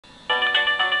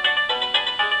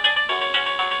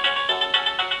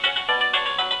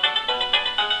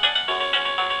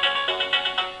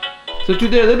So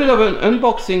today a little bit of an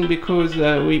unboxing because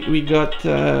we got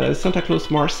Santa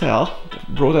Claus Marcel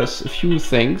brought us a few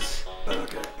things.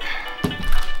 Okay.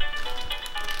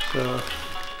 So,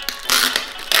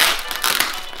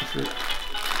 if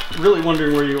you're really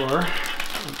wondering where you are, you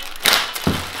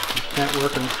can't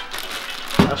work in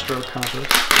Astro Compass.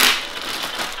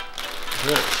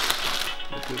 This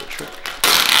will do the trick.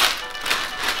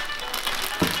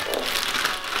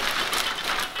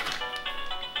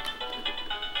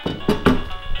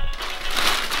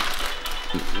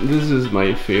 This is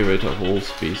my favorite of all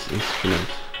space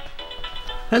instruments.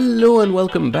 Hello and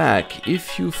welcome back.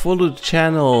 If you follow the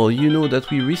channel, you know that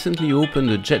we recently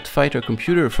opened a jet fighter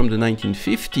computer from the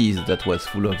 1950s that was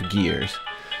full of gears.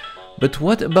 But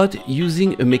what about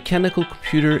using a mechanical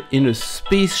computer in a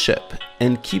spaceship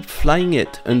and keep flying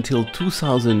it until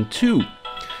 2002?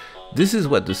 This is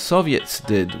what the Soviets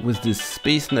did with this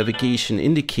space navigation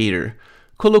indicator,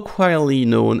 colloquially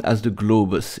known as the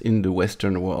Globus in the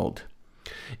Western world.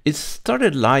 It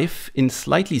started life in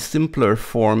slightly simpler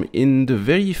form in the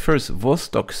very first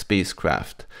Vostok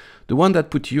spacecraft, the one that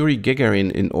put Yuri Gagarin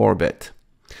in orbit.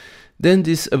 Then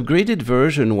this upgraded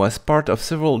version was part of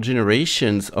several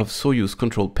generations of Soyuz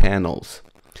control panels.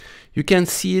 You can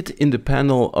see it in the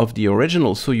panel of the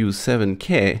original Soyuz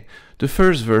 7K, the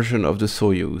first version of the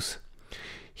Soyuz.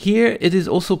 Here it is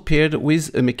also paired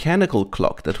with a mechanical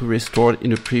clock that we restored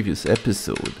in a previous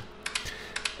episode.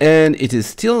 And it is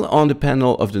still on the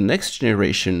panel of the next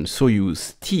generation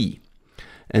Soyuz T.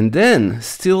 And then,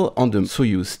 still on the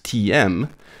Soyuz TM,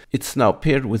 it's now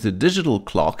paired with a digital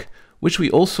clock, which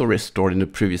we also restored in the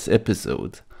previous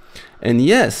episode. And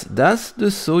yes, that's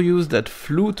the Soyuz that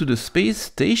flew to the space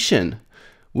station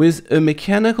with a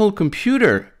mechanical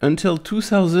computer until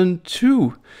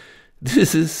 2002.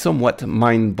 This is somewhat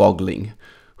mind-boggling.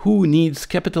 Who needs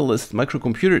capitalist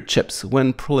microcomputer chips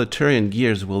when proletarian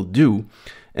gears will do?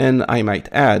 And I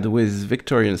might add, with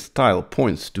Victorian style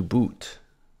points to boot.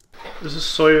 This is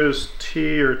Soyuz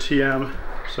T or TM,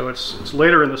 so it's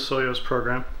later in the Soyuz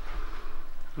program.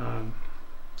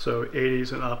 So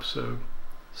 80s and up, so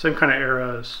same kind of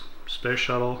era as space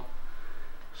shuttle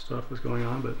stuff was going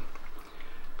on, but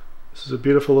this is a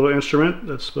beautiful little instrument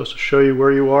that's supposed to show you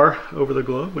where you are over the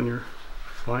globe when you're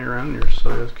flying around in your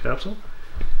Soyuz capsule,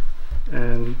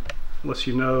 and lets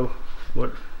you know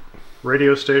what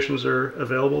radio stations are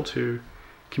available to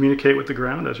communicate with the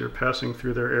ground as you're passing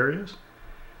through their areas,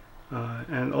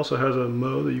 and also has a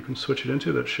mode that you can switch it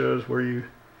into that shows where you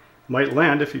might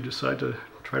land if you decide to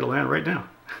try to land right now.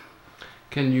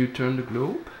 Can you turn the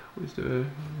globe with the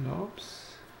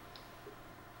knobs?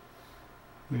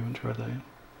 We haven't tried that yet.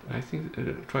 I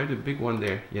think try the big one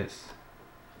there, yes.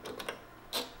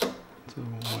 So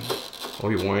Oh,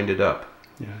 you wind it up.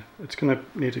 yeah, it's gonna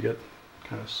need to get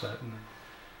kind of set in there.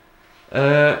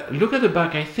 Look at the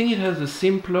back. I think it has the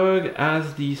same plug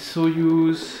as the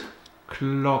Soyuz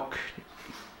clock.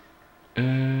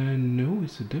 No,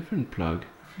 it's a different plug.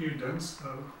 A few dents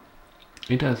though.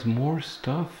 It has more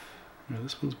stuff. Yeah,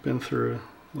 this one's been through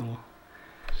a little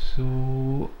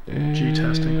So G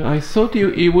testing. I thought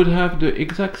it would have the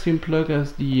exact same plug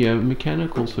as the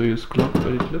mechanical Soyuz clock,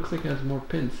 but it looks like it has more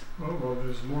pins. Oh well,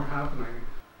 there's more happening.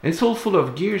 It's all full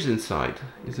of gears inside,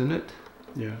 isn't it?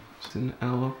 Yeah. It's an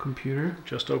analog computer.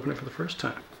 Just open it for the first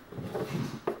time.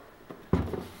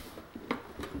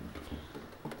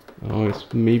 Oh,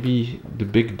 it's maybe the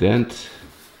big dent.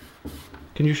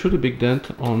 Can you show the big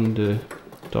dent on the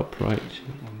top right?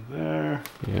 One there.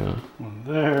 Yeah. One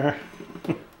there.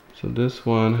 So this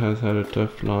one has had a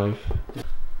tough life.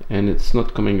 And it's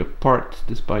not coming apart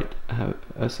despite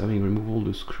us having removed all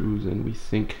the screws, and we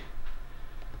think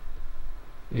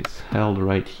it's held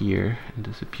right here, and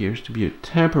this appears to be a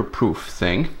tamper-proof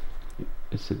thing.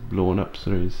 Is it blown up?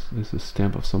 So there's a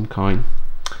stamp of some kind.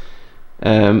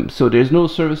 So there's no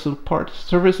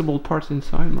serviceable parts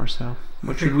inside, Marcel.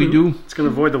 What should we do? It's going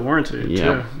to void the warranty.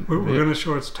 Yeah. We're going to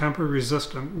show it's tamper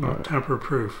resistant, not tamper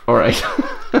proof. All right.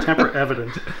 Tamper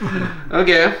evident.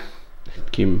 Okay.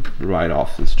 It came right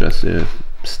off. It's just a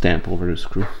stamp over the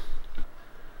screw.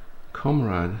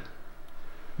 Comrade,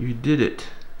 you did it.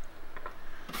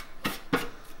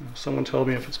 Someone told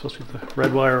me if it's supposed to be the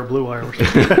red wire or blue wire or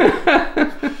something.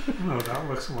 Oh, that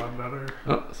looks a lot better.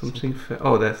 Oh, something.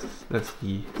 Oh, that's the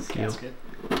seal. Gasket.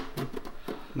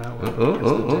 Now Oh,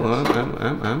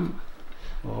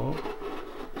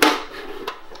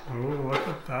 look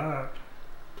at that.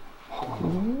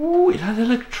 Oh, it has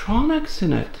electronics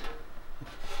in it.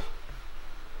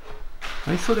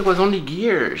 I thought it was only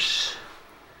gears.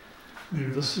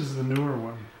 Dude, this is the newer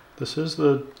one. This is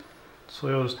the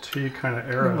Soyuz T kind of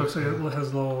era. It looks like it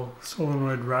has a little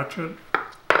solenoid ratchet.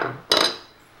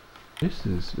 This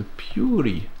is the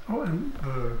beauty. Oh, and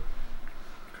the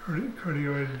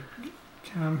cardioid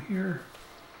cam here.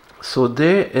 So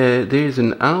there's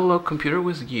an analog computer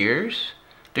with gears.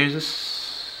 There's a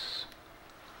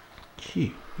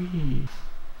key.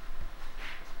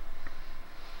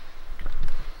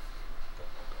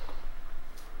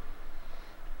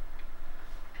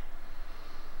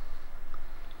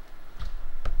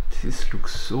 This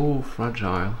looks so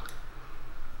fragile.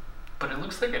 But it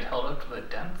looks like it held up to the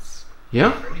dents.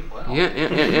 Yeah. Pretty well.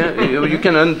 Yeah. You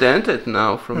can undent it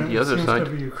now from the other side. Seems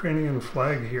to have a Ukrainian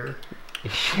flag here.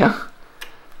 Yeah.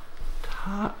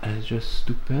 That is just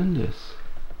stupendous.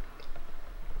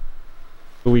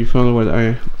 We found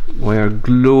why our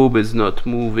globe is not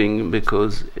moving,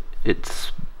 because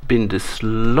it's been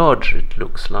dislodged, it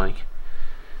looks like.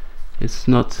 It's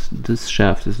not, this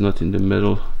shaft is not in the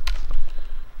middle.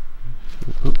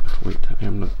 Oh, wait, I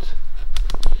am not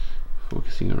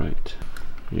focusing right.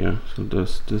 Yeah, so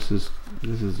this is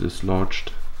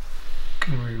dislodged.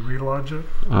 Can we relodge it?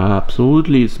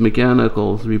 Absolutely, it's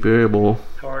mechanical, it's repairable.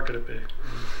 How hard could it be?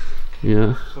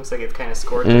 Yeah. Looks like it's kind of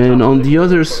scored. And on the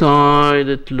other side,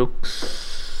 it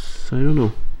looks, I don't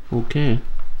know, okay.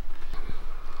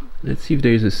 Let's see if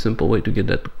there is a simple way to get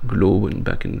that globe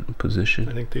back in position.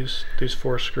 I think these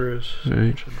 4 screws.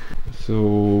 Right. So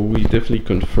we definitely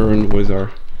confirmed with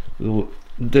our little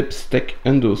dipstick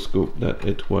endoscope that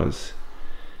it was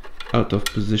out of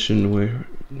position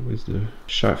with the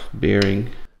shaft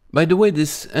bearing. By the way,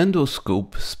 this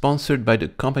endoscope, sponsored by the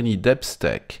company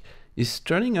Dipstick, is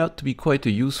turning out to be quite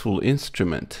a useful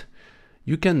instrument.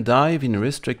 You can dive in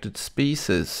restricted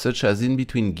spaces, such as in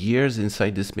between gears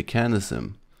inside this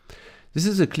mechanism. This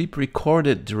is a clip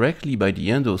recorded directly by the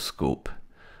endoscope.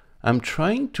 I'm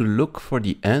trying to look for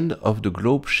the end of the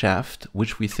globe shaft,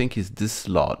 which we think is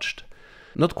dislodged.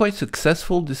 Not quite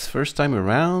successful this first time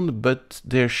around, but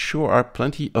there sure are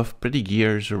plenty of pretty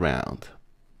gears around.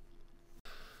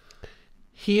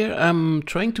 Here I'm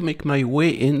trying to make my way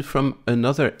in from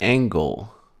another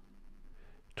angle.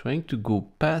 Trying to go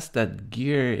past that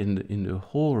gear in the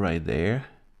hole right there.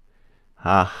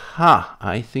 Aha!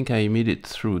 I think I made it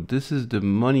through. This is the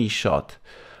money shot.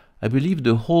 I believe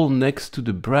the hole next to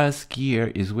the brass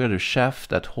gear is where the shaft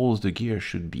that holds the gear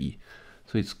should be.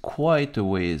 So it's quite a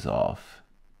ways off.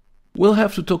 We'll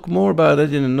have to talk more about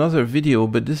it in another video,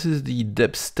 but this is the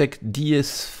Dipstick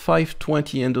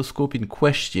DS520 endoscope in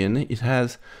question. It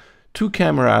has 2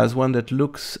 cameras, one that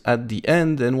looks at the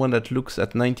end and one that looks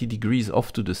at 90 degrees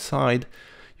off to the side.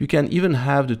 You can even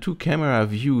have the 2 camera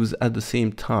views at the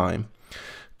same time.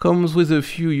 Comes with a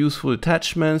few useful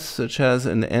attachments, such as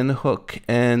an end hook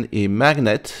and a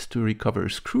magnet to recover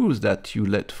screws that you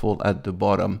let fall at the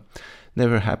bottom.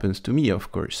 Never happens to me, of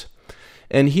course.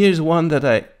 And here's one that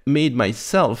I made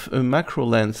myself, a macro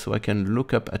lens, so I can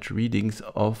look up at readings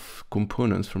of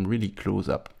components from really close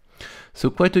up. So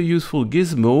quite a useful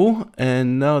gizmo,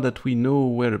 and now that we know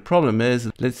where the problem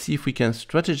is, let's see if we can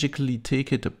strategically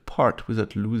take it apart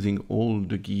without losing all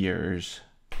the gears.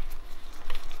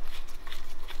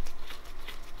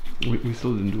 We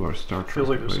still didn't do our start. Feels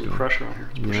like there's some pressure on here.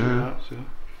 It's pushing it out, so.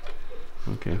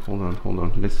 Okay, hold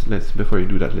on. Let's before you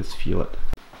do that, let's feel it.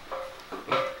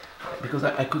 Because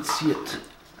I could see it.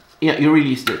 Yeah, you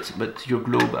released it, but your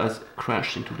globe has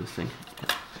crashed into the thing.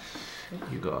 Yeah.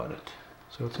 You got it.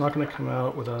 So it's not going to come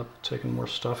out without taking more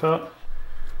stuff out.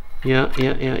 Yeah.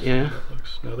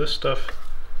 Now this stuff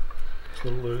is a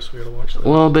little loose. We got to watch that.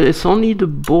 Well, but it's only the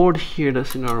board here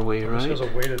that's in our way, right? This has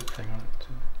a weighted thing on it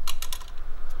too.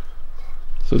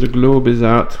 So the globe is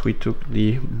out. We took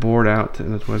the board out,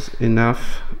 and it was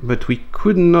enough. But we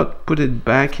could not put it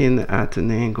back in at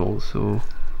an angle, so.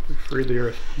 We freed the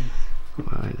earth.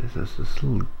 Wow, there's this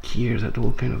little gears at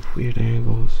all kind of weird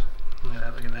angles.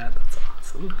 Yeah, look at that. That's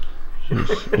awesome.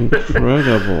 It's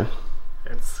incredible.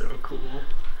 It's so cool.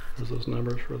 There's those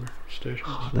numbers for the stations.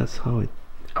 Oh, that's how it.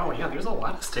 Oh yeah, there's a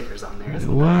lot of stickers on there.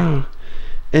 Isn't Wow.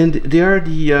 there? And they are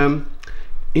the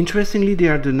interestingly, they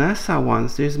are the NASA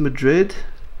ones. There's Madrid.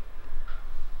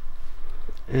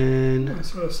 And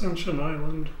It's Ascension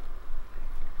Island.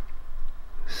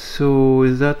 so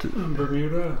is that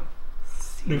Bermuda,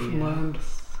 Newfoundland.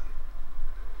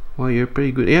 Well, you're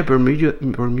pretty good. Yeah,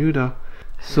 Bermuda.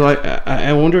 So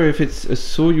I wonder if it's a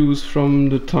Soyuz from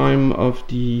the time of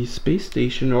the space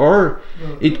station, or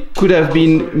it could have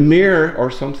been Mir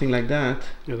or something like that.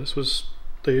 Yeah,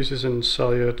 they used this in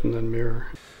Salyut and then Mir.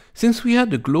 Since we had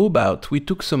the globe out, we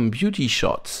took some beauty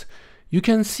shots. You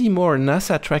can see more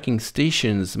NASA tracking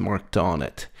stations marked on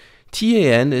it.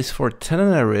 TAN is for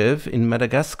Tenerife in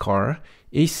Madagascar.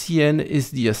 ACN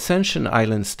is the Ascension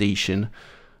Island station.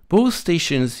 Both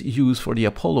stations used for the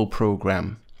Apollo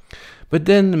program. But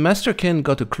then Master Ken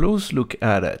got a close look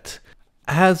at it.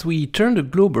 As we turned the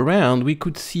globe around, we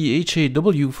could see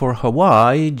HAW for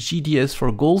Hawaii, GDS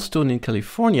for Goldstone in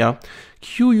California,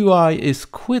 QUI is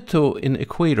Quito in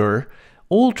Ecuador,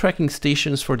 all tracking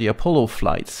stations for the Apollo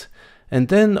flights. And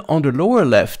then on the lower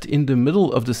left, in the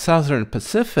middle of the Southern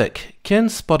Pacific, Ken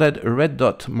spotted a red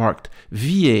dot marked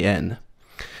VAN.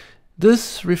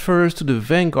 This refers to the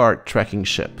Vanguard tracking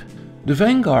ship. The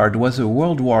Vanguard was a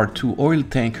World War II oil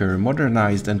tanker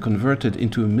modernized and converted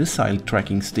into a missile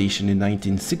tracking station in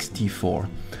 1964.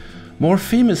 More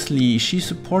famously, she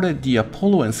supported the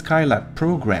Apollo and Skylab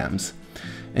programs.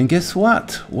 And guess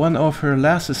what? One of her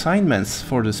last assignments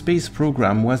for the space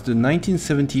program was the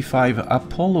 1975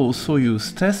 Apollo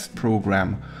Soyuz test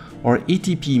program, or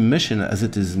ATP mission as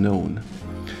it is known.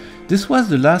 This was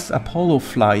the last Apollo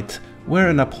flight where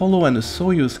an Apollo and a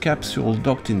Soyuz capsule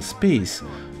docked in space,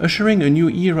 ushering a new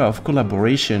era of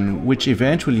collaboration which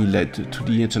eventually led to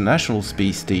the International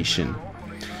Space Station.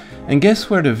 And guess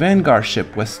where the Vanguard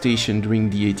ship was stationed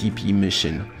during the ATP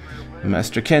mission?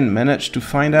 Master Ken managed to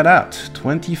find that out,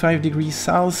 25 degrees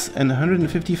south and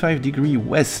 155 degrees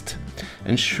west.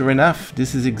 And sure enough,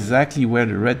 this is exactly where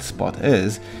the red spot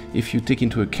is, if you take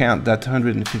into account that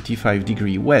 155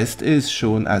 degrees west is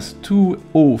shown as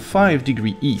 205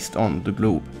 degrees east on the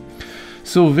globe.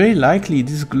 So very likely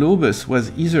this Globus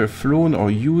was either flown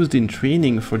or used in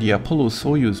training for the Apollo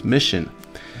Soyuz mission.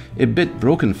 A bit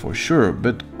broken for sure,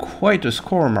 but quite a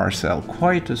score, Marcel,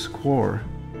 quite a score.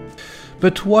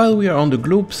 But while we are on the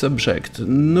globe subject,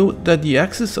 note that the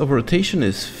axis of rotation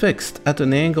is fixed at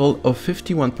an angle of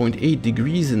 51.8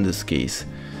 degrees in this case.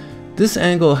 This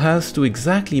angle has to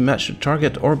exactly match the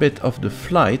target orbit of the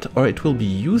flight or it will be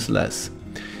useless.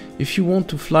 If you want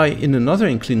to fly in another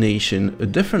inclination, a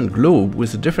different globe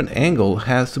with a different angle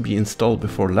has to be installed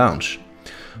before launch.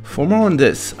 For more on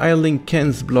this, I'll link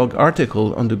Ken's blog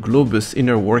article on the Globus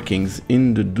inner workings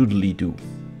in the doodly-doo.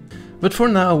 But for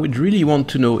now, we'd really want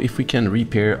to know if we can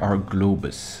repair our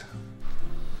Globus.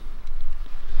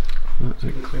 So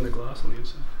you can clean the glass on the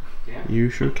inside. Yeah.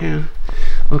 You sure can.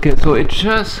 Okay, so it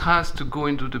just has to go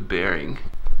into the bearing.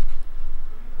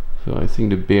 So I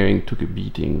think the bearing took a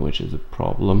beating, which is a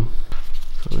problem.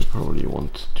 So we probably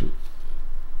want to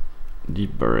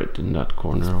deburr it in that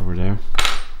corner over there.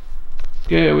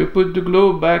 Okay, we put the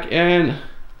globe back in,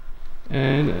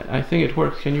 and I think it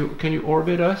works. Can you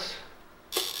orbit us?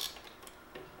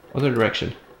 Other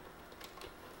direction.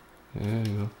 There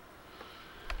you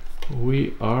go.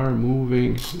 We are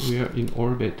moving. We are in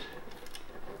orbit.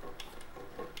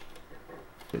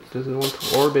 It doesn't want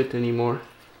to orbit anymore.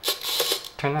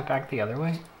 Turn that back the other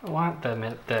way a lot,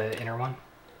 the inner one.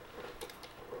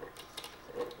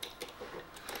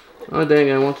 Oh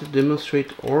dang, I want to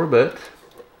demonstrate orbit.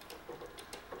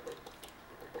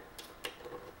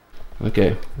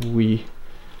 Okay, we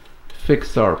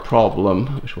fixed our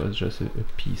problem, which was just a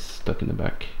piece stuck in the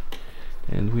back.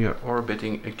 And we are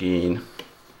orbiting again.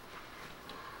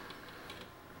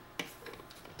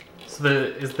 So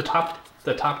is the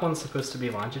top one supposed to be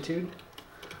longitude?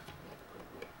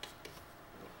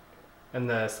 And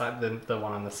the side, the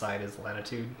one on the side is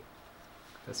latitude.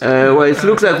 Well, it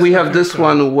looks like we have this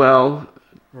one well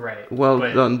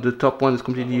done. The top one is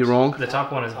completely wrong. The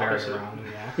top one is very wrong.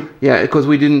 Yeah. Yeah, because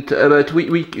we didn't. But we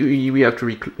have to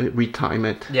retime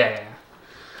it. Yeah.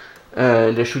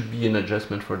 There should be an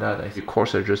adjustment for that. I see a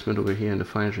coarse adjustment over here and a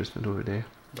fine adjustment over there.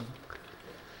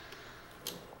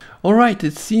 Alright,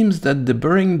 it seems that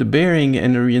deburring the bearing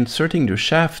and reinserting the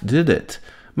shaft did it,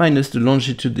 minus the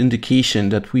longitude indication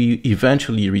that we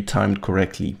eventually retimed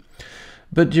correctly.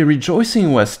 But the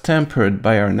rejoicing was tempered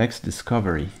by our next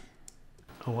discovery.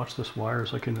 Oh, watch this wire.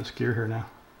 It's like in this gear here now.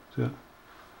 See that?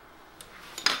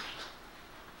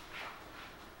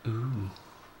 Ooh.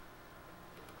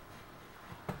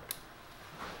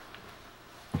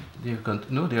 They've gone.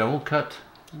 No, they are all cut.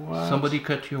 What? Somebody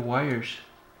cut your wires.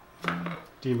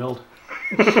 Demilled.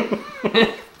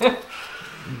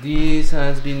 This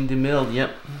has been demilled.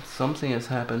 Yep, something has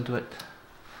happened to it.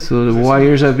 So the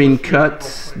wires have been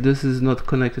cut. This is not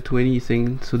connected to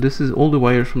anything. So this is all the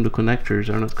wires from the connectors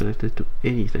are not connected to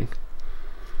anything.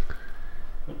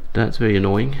 That's very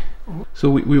annoying.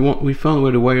 So we found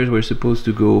where the wires were supposed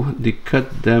to go. They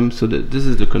cut them so that this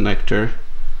is the connector,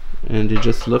 and they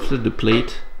just lifted the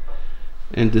plate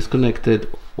and disconnected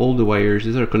all the wires.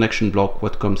 These are a connection block.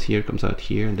 What comes here comes out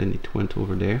here, and then it went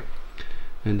over there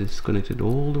and disconnected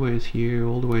all the wires here,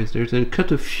 all the wires there. Then cut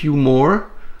a few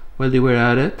more while they were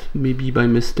at it, maybe by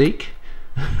mistake.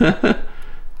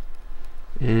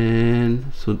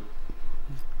 And so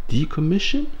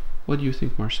decommission. What do you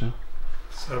think, Marcel?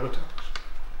 Sabotage.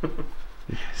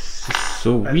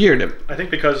 So weird. I think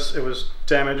because it was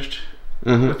damaged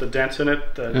with the dents in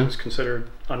it, that it was considered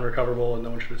unrecoverable and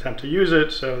no one should attempt to use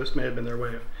it, so this may have been their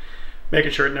way of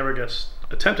making sure it never gets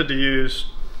attempted to use,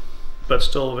 but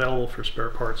still available for spare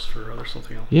parts for other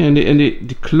something else. Yeah, and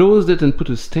they closed it and put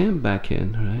a stamp back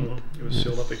in, right? It was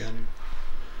sealed up again.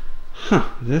 Huh,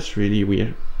 that's really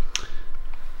weird.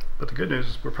 But the good news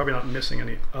is we're probably not missing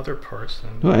any other parts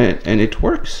then. No, and it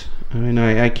works. I mean,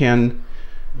 I can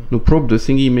probe the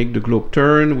thingy, make the globe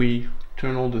turn, we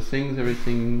turn all the things,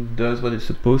 everything does what it's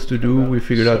supposed to do. We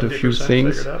figured out a few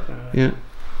things. Yeah.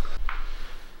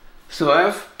 So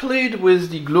I've played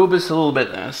with the Globus a little bit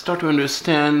and I start to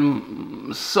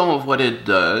understand some of what it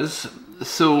does.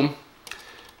 So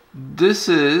this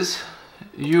is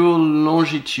your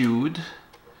longitude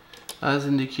as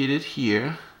indicated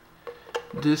here.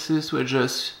 This is to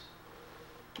adjust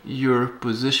your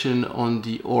position on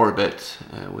the orbit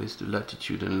with the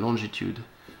latitude and longitude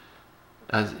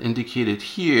as indicated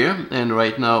here. And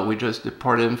right now we just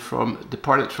departed from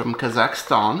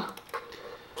Kazakhstan.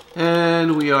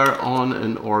 And we are on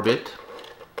an orbit,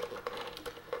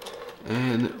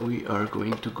 and we are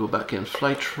going to go back and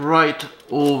flight right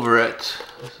over it.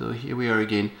 So here we are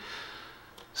again.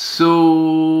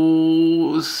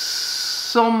 So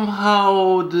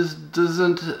somehow this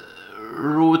doesn't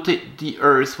rotate the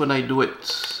Earth when I do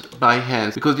it by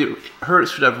hand, because the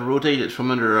Earth should have rotated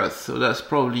from under us. So that's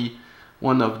probably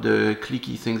one of the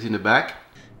clicky things in the back.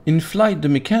 In flight, the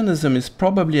mechanism is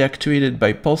probably actuated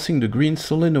by pulsing the green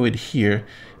solenoid here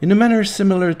in a manner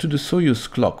similar to the Soyuz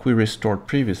clock we restored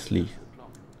previously.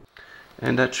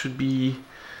 And that should be,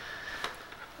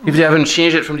 if they haven't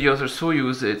changed it from the other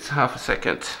Soyuz, it's half a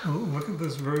second. Oh, look at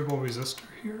this variable resistor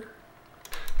here.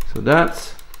 So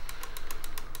that's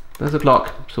the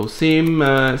clock. So same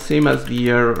as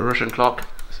the Russian clock.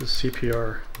 This is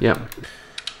CPR. Yeah.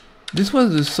 This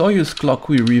was the Soyuz clock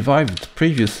we revived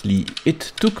previously.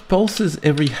 It took pulses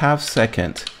every half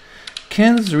second.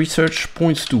 Ken's research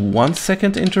points to 1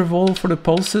 second interval for the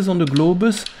pulses on the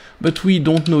Globus, but we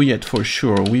don't know yet for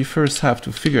sure. We first have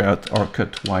to figure out our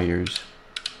cut wires.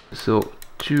 So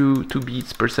 2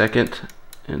 beats per second,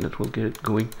 and that will get it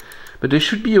going. But there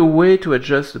should be a way to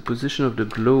adjust the position of the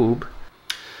globe.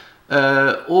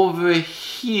 Over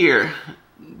here,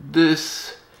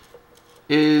 this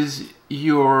is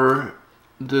to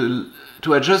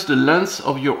adjust the length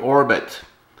of your orbit,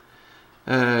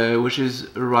 which is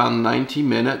around 90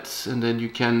 minutes, and then you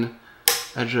can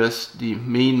adjust the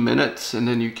main minutes, and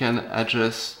then you can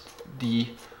adjust the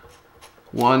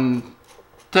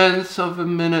 1/10 of a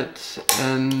minute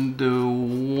and the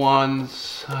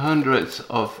 1/100th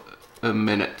of a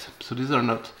minute. So these are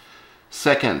not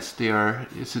seconds,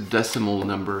 it's a decimal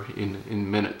number in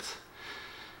minutes.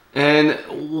 And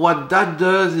what that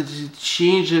does is it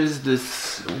changes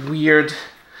this weird,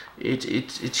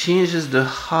 it changes the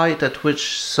height at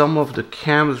which some of the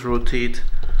cams rotate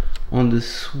on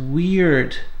this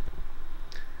weird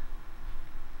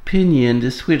pinion,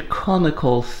 this weird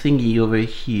conical thingy over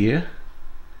here.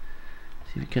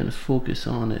 See if we can focus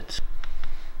on it.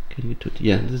 Can you do it?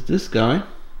 Yeah, this guy.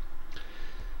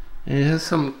 And it has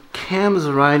some cams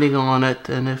riding on it,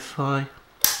 and if I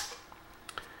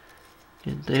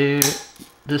get there,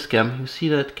 this cam, you see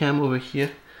that cam over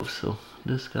here? So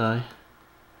this guy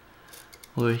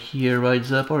over here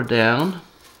rides up or down,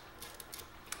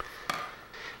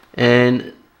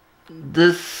 and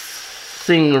this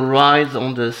thing rides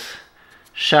on this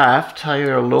shaft,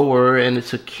 higher or lower, and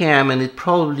it's a cam, and it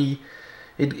probably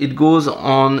it goes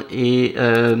on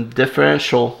a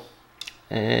differential,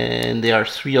 and there are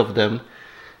 3 of them,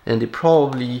 and they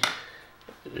probably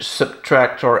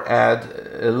subtract or add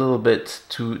a little bit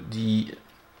to the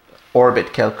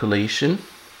orbit calculation.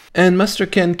 And Master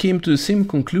Ken came to the same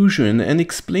conclusion and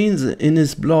explains in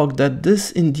his blog that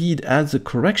this indeed adds a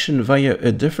correction via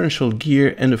a differential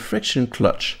gear and a friction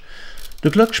clutch.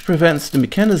 The clutch prevents the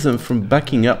mechanism from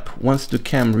backing up once the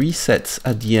cam resets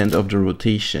at the end of the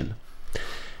rotation.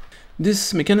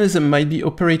 This mechanism might be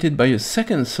operated by a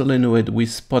second solenoid we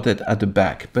spotted at the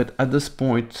back, but at this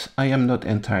point I am not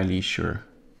entirely sure.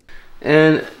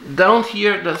 And down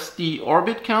here, that's the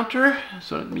orbit counter.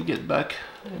 So let me get back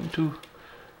into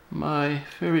my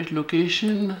favorite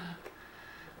location,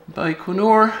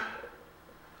 Baikonur.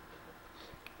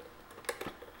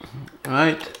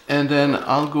 Right, and then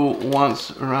I'll go once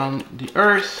around the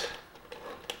Earth,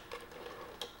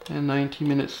 and 90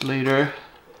 minutes later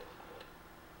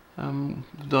I'm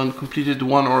done, completed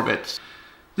 1 orbit.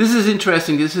 This is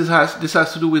interesting. This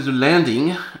has to do with the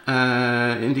landing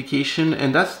indication,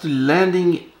 and that's the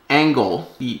landing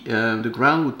angle. The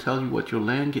ground will tell you what your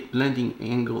landing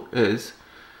angle is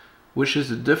which is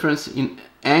the difference in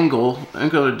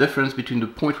angular difference between the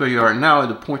point where you are now and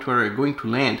the point where you're going to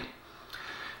land.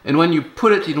 And when you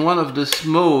put it in one of these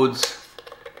modes,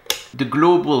 the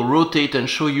globe will rotate and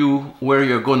show you where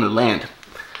you're going to land.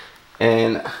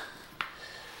 And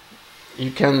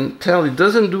you can tell it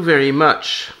doesn't do very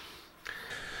much.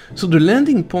 So the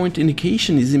landing point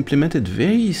indication is implemented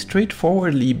very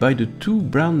straightforwardly by the two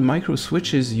brown micro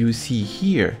switches you see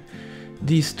here.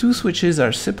 These two switches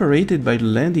are separated by the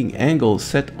landing angle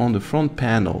set on the front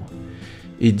panel.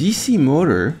 A DC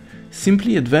motor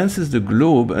simply advances the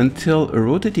globe until a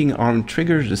rotating arm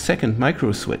triggers the second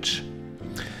micro switch.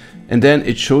 And then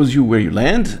it shows you where you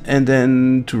land, and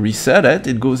then to reset it,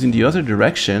 it goes in the other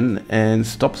direction and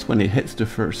stops when it hits the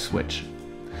first switch.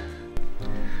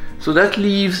 So that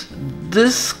leaves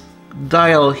this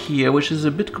dial here, which is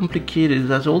a bit complicated. It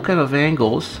has all kind of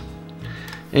angles.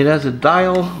 It has a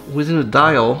dial within a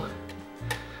dial,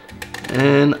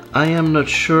 and I am not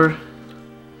sure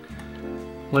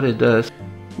what it does.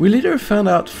 We later found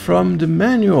out from the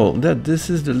manual that this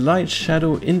is the light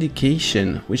shadow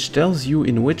indication, which tells you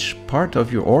in which part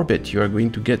of your orbit you are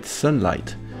going to get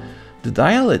sunlight. The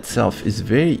dial itself is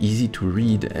very easy to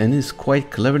read and is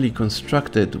quite cleverly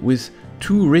constructed with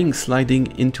two rings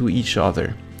sliding into each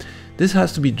other. This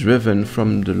has to be driven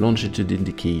from the longitude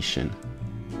indication.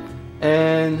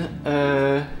 And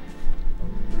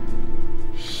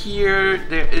here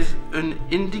there is an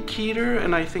indicator,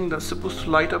 and I think that's supposed to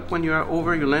light up when you are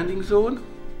over your landing zone.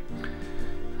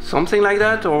 Something like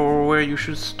that, or where you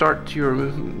should start your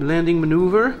landing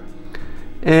maneuver.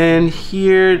 And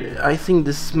here I think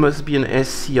this must be an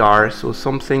SCR, so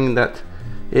something that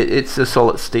it's a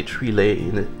solid state relay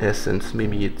in essence.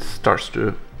 Maybe it starts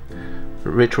to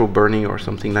retro burning or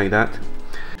something like that.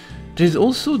 There's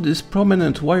also this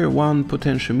prominent wire wound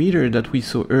potentiometer that we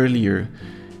saw earlier.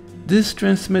 This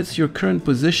transmits your current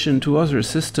position to other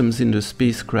systems in the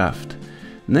spacecraft.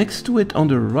 Next to it on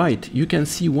the right, you can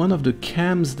see one of the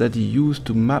cams that he used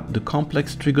to map the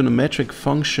complex trigonometric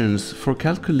functions for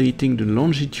calculating the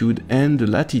longitude and the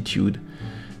latitude.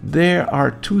 There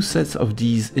are two sets of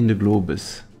these in the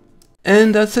Globus.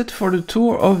 And that's it for the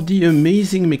tour of the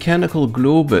amazing mechanical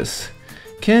Globus.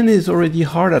 Ken is already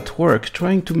hard at work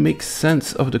trying to make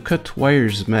sense of the cut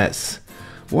wires mess.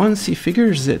 Once he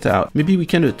figures it out, maybe we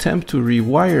can attempt to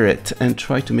rewire it and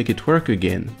try to make it work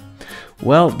again.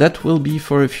 Well, that will be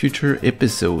for a future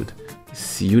episode.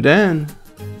 See you then!